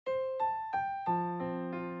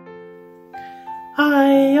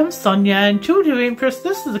Hi, I'm Sonia and Children of Empress.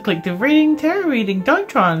 This is a collective reading, tarot reading. Don't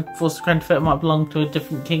try and force a crown to fit. It might belong to a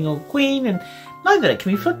different king or queen, and know that it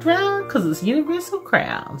can be flipped around because it's a universal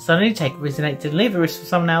crown. So I need to take it, resonate to leave the rest for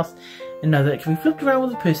someone else, and know that it can be flipped around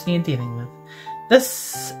with the person you're dealing with.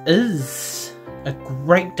 This is a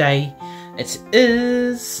great day. It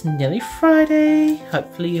is nearly Friday.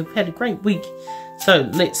 Hopefully you've had a great week. So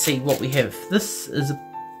let's see what we have. This is a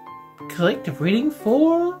collective reading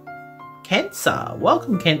for Cancer.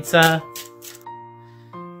 Welcome, Cancer.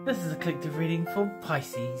 This is a collective reading for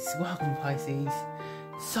Pisces. Welcome, Pisces.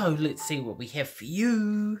 So let's see what we have for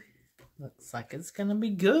you. Looks like it's gonna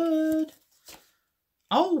be good.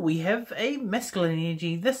 Oh, we have a masculine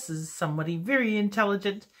energy. This is somebody very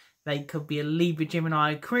intelligent. They could be a Libra,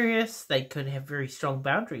 Gemini, Aquarius. They could have very strong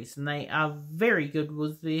boundaries, and they are very good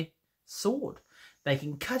with their sword. They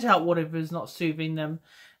can cut out whatever is not serving them.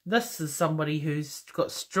 This is somebody who's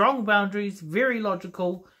got strong boundaries, very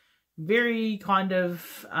logical, very kind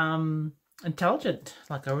of intelligent,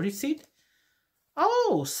 like I already said.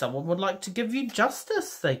 Oh, someone would like to give you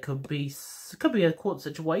justice. They could be, it could be a court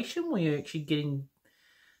situation where you're actually getting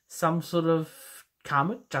some sort of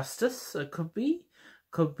karmic justice. It could be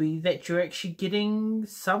that you're actually getting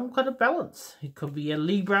some kind of balance. It could be a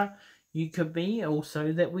Libra. You could be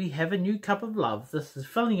also that we have a new cup of love. This is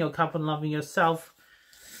filling your cup and loving yourself.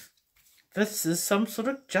 This is some sort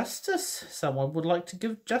of justice. Someone would like to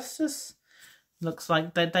give justice. Looks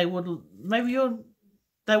like that they would, maybe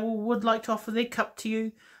they would like to offer their cup to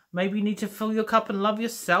you. Maybe you need to fill your cup and love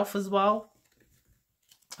yourself as well.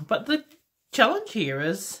 But the challenge here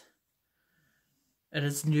is, it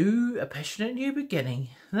is new, a passionate new beginning.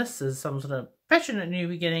 This is some sort of passionate new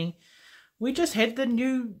beginning. We just had the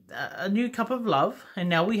a new cup of love, and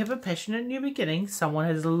now we have a passionate new beginning. Someone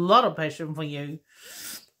has a lot of passion for you.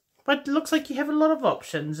 But it looks like you have a lot of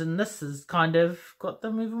options, and this has kind of got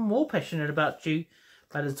them even more passionate about you.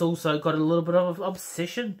 But it's also got a little bit of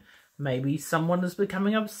obsession. Maybe someone is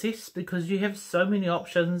becoming obsessed because you have so many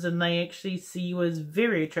options and they actually see you as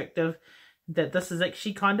very attractive, that this is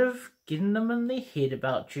actually kind of getting them in their head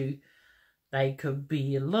about you. They could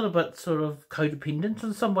be a little bit sort of codependent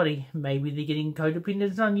on somebody. Maybe they're getting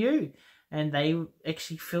codependent on you, and they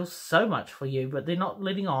actually feel so much for you, but they're not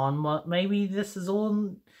letting on. Maybe this is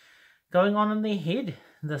all going on in their head.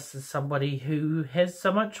 This is somebody who has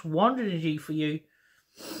so much wand energy for you.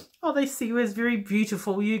 Oh, they see you as very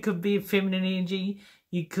beautiful. You could be a feminine energy.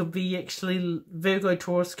 You could be actually Virgo,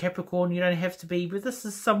 Taurus, Capricorn. You don't have to be. But this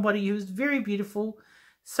is somebody who's very beautiful.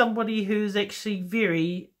 Somebody who's actually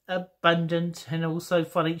very abundant and also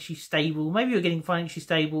financially stable. Maybe you're getting financially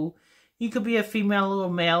stable. You could be a female or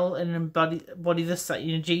a male and embody this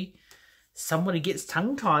energy. Somebody gets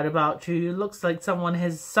tongue-tied about you. It looks like someone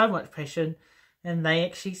has so much passion, and they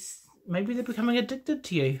actually, maybe they're becoming addicted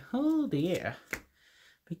to you. Oh dear.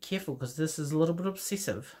 Be careful, because this is a little bit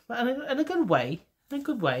obsessive, but in a good way. In a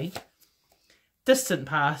good way. Distant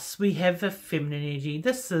past, we have a feminine energy.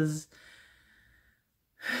 This is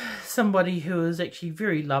somebody who is actually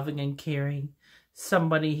very loving and caring.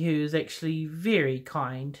 Somebody who is actually very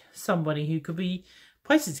kind. Somebody who could be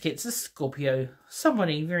Pisces, Cancer, Scorpio.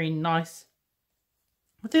 Somebody very nice.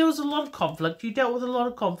 But there was a lot of conflict. You dealt with a lot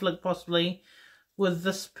of conflict possibly with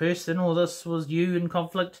this person, or this was you in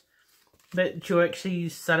conflict. That you actually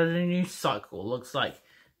started a new cycle. Looks like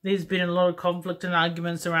there's been a lot of conflict and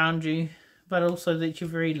arguments around you, but also that you're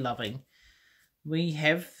very loving. We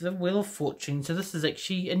have the Wheel of Fortune. So this is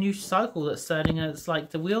actually a new cycle that's starting, and it's like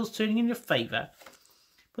the wheel's turning in your favour.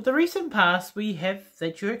 But the recent past, we have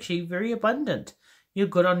that you're actually very abundant. You're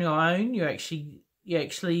good on your own. You're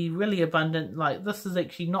actually really abundant. Like, this is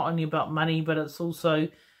actually not only about money, but it's also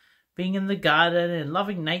being in the garden and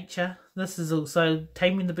loving nature. This is also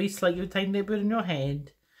taming the beast like you're taming that bird in your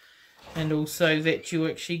hand. And also that you're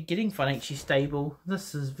actually getting financially stable.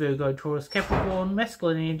 This is Virgo, Taurus, Capricorn,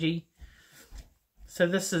 masculine energy. So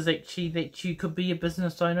this is actually that you could be a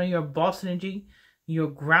business owner. You're a boss energy. You're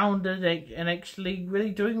grounded and actually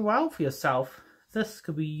really doing well for yourself. This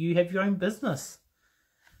could be you have your own business.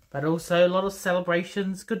 But also a lot of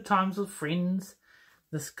celebrations, good times with friends.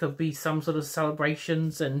 This could be some sort of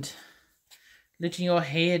celebrations and letting your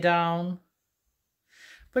hair down.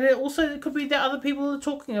 But it could be that other people are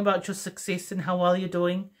talking about your success and how well you're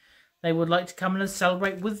doing. They would like to come in and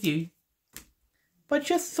celebrate with you. But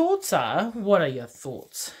your thoughts are, what are your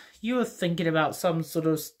thoughts? You are thinking about some sort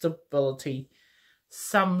of stability,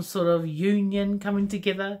 some sort of union coming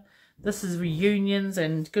together. This is reunions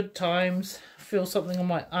and good times. I feel something on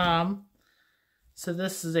my arm. So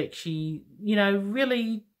this is actually, you know,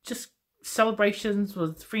 really just celebrations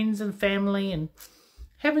with friends and family and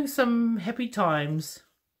having some happy times.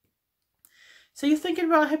 So you're thinking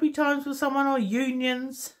about happy times with someone, or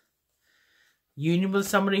unions. Union with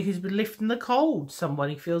somebody who's been left in the cold.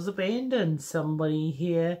 Somebody feels abandoned. Somebody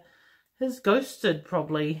here has ghosted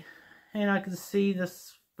probably. And I can see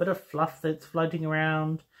this bit of fluff that's floating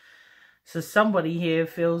around. So somebody here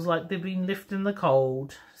feels like they've been left in the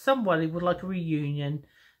cold. Somebody would like a reunion.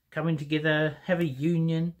 Coming together, have a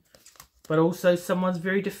union. But also someone's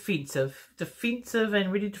very defensive. Defensive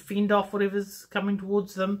and ready to fend off whatever's coming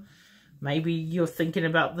towards them. Maybe you're thinking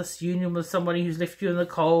about this union with somebody who's left you in the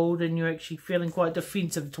cold and you're actually feeling quite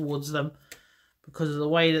defensive towards them because of the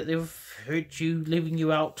way that they've hurt you, leaving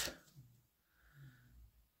you out.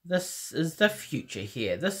 This is the future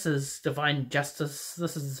here. This is divine justice.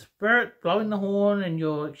 This is the spirit blowing the horn and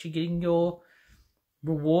you're actually getting your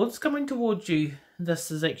rewards coming towards you.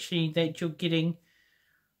 This is actually that you're getting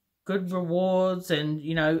good rewards and,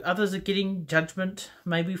 you know, others are getting judgment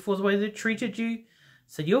maybe for the way they treated you.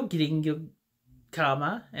 So you're getting your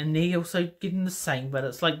karma and they're also getting the same. But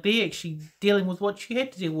it's like they're actually dealing with what you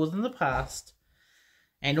had to deal with in the past.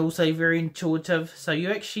 And also very intuitive. So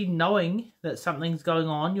you're actually knowing that something's going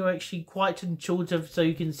on. You're actually quite intuitive so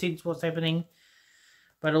you can sense what's happening.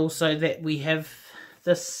 But also that we have,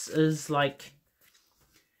 this is like,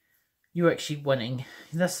 you're actually winning.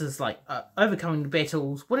 This is like overcoming the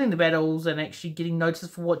battles, winning the battles and actually getting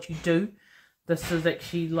noticed for what you do. This is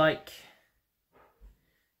actually like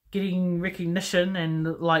getting recognition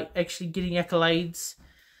and like actually getting accolades.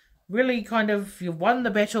 Really kind of, you've won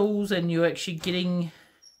the battles and you're actually getting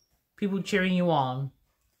people cheering you on.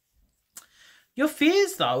 Your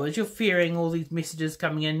fears though, is you're fearing all these messages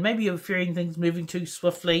coming in. Maybe you're fearing things moving too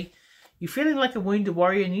swiftly. You're feeling like a wounded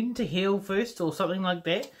warrior needing to heal first or something like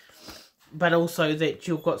that. But also that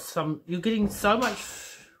you've got you're getting so much,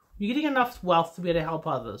 you're getting enough wealth to be able to help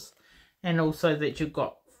others. And also that you've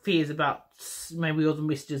got fears about maybe all the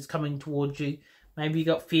messages coming towards you. Maybe you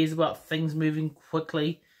got fears about things moving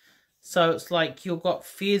quickly. So it's like you've got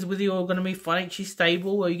fears whether you're going to be financially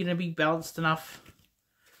stable or you're going to be balanced enough.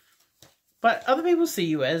 But other people see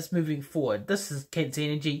you as moving forward. This is Cancer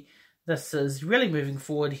energy. This is really moving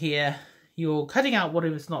forward here. You're cutting out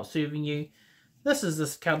whatever's not serving you. This is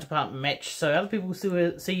this counterpart match. So other people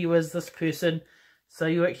see you as this person. So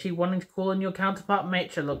you're actually wanting to call in your counterpart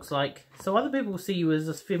match, it looks like. So other people see you as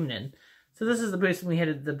this feminine. So this is the person we had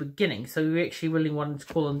at the beginning. So you're actually really wanting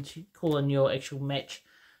to call in your actual match.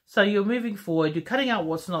 So you're moving forward. You're cutting out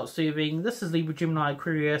what's not serving. This is Libra, Gemini,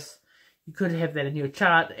 Aquarius. You could have that in your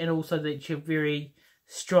chart. And also that you're very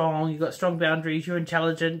strong. You've got strong boundaries. You're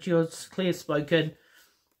intelligent. You're clear-spoken.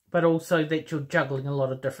 But also that you're juggling a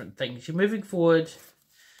lot of different things. You're moving forward.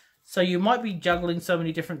 So you might be juggling so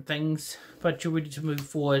many different things, but you're ready to move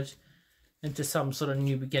forward into some sort of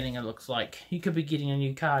new beginning, it looks like. You could be getting a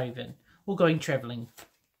new car even, or going travelling.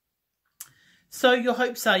 So your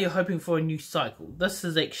hopes are you're hoping for a new cycle. This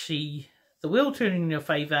is actually the wheel turning in your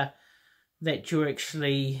favour, that you're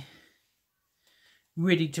actually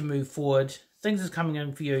ready to move forward. Things are coming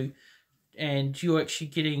in for you, and you're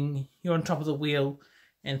actually you're on top of the wheel,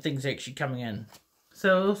 and things are actually coming in.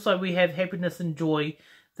 So also we have happiness and joy.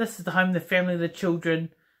 This is the home, the family, the children.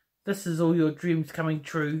 This is all your dreams coming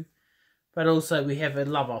true. But also we have a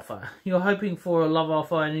love offer. You're hoping for a love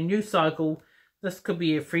offer and a new cycle. This could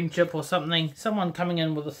be a friendship or something. Someone coming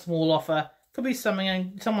in with a small offer. Could be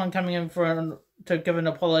someone coming in to give an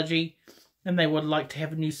apology. And they would like to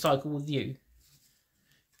have a new cycle with you.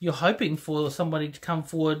 You're hoping for somebody to come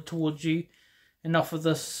forward towards you and offer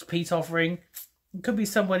this peace offering. It could be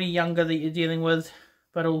somebody younger that you're dealing with.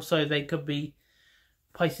 But also they could be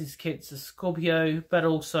Pisces, Cancer, Scorpio, but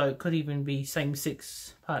also it could even be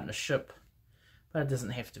same-sex partnership. But it doesn't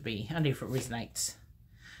have to be, only if it resonates.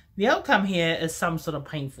 The outcome here is some sort of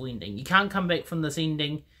painful ending. You can't come back from this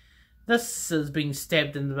ending. This is being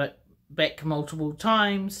stabbed in the back multiple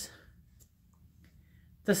times.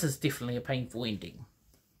 This is definitely a painful ending.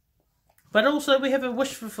 But also we have a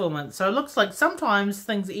wish fulfillment. So it looks like sometimes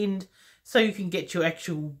things end so you can get your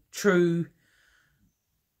actual true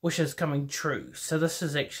wishes coming true. So this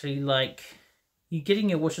is actually like you're getting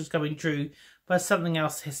your wishes coming true, but something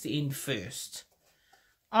else has to end first.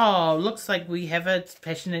 Oh, looks like we have a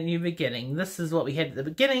passionate new beginning. This is what we had at the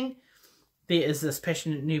beginning. There is this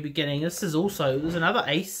passionate new beginning. This is also, there's another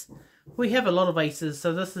ace. We have a lot of aces,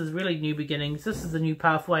 so this is really new beginnings. This is a new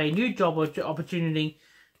pathway, a new job opportunity.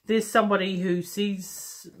 There's somebody who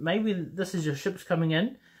sees, maybe this is your ships coming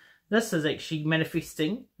in. This is actually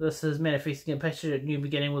manifesting. This is manifesting a passionate new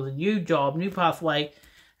beginning with a new job, new pathway.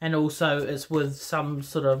 And also it's with some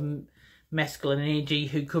sort of masculine energy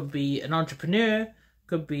who could be an entrepreneur,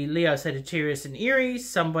 Could be Leo, Sagittarius, and Aries.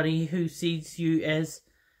 Somebody who sees you as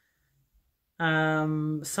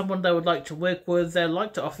someone they would like to work with. They'd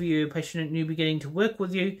like to offer you a passionate new beginning to work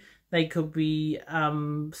with you. They could be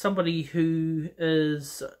somebody who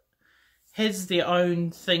has their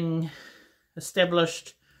own thing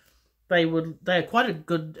established. They're quite a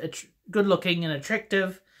good looking and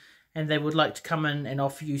attractive, and they would like to come in and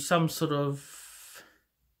offer you some sort of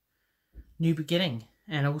new beginning.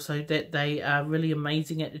 And also that they are really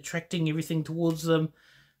amazing at attracting everything towards them.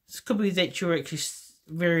 This could be that you're actually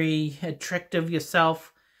very attractive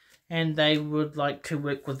yourself, and they would like to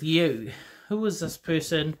work with you. Who is this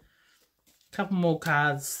person? Couple more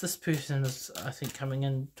cards. This person is, I think, coming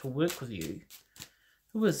in to work with you.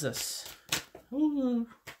 Who is this? Ooh.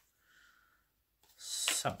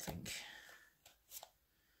 Something.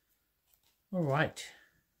 Alright.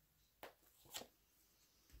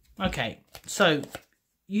 Okay, so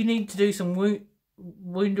you need to do some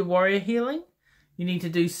Wounded Warrior healing. You need to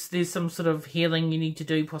do, there's some sort of healing you need to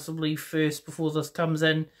do possibly first before this comes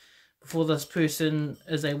in, before this person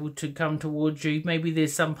is able to come towards you. Maybe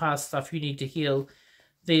there's some past stuff you need to heal.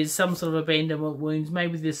 There's some sort of abandonment wounds.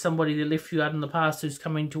 Maybe there's somebody that left you out in the past who's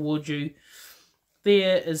coming towards you.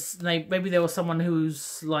 Maybe there was someone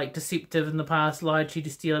who's like deceptive in the past, lied to you to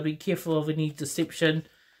steal. Be careful of any deception.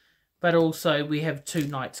 But also we have 2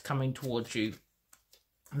 knights coming towards you.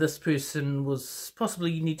 This person was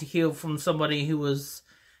possibly, you need to heal from somebody who was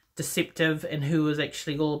deceptive and who was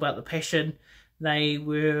actually all about the passion. They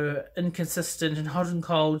were inconsistent and hot and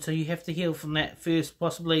cold, so you have to heal from that first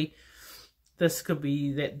possibly. This could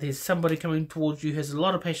be that there's somebody coming towards you who has a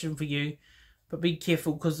lot of passion for you, but be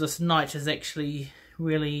careful because this knight is actually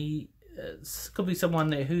really, could be someone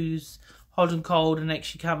who's hot and cold and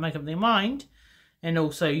actually can't make up their mind. And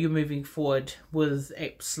also you're moving forward with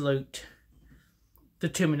absolute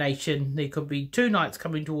determination. There could be 2 knights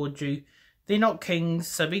coming towards you. They're not kings,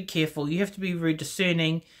 so be careful. You have to be very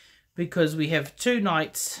discerning because we have 2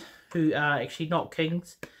 knights who are actually not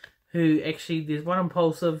kings. Who actually, there's one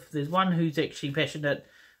impulsive, there's one who's actually passionate,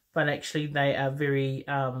 but actually they are very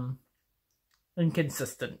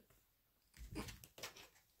inconsistent.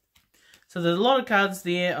 So there's a lot of cards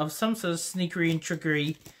there of some sort of sneakery and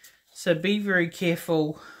trickery. So be very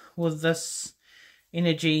careful with this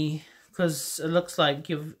energy, because it looks like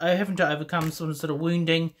you're having to overcome some sort of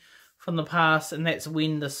wounding from the past, and that's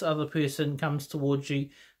when this other person comes towards you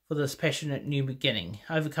for this passionate new beginning.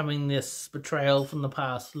 Overcoming this betrayal from the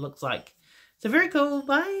past, looks like. So very cool.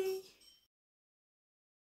 Bye.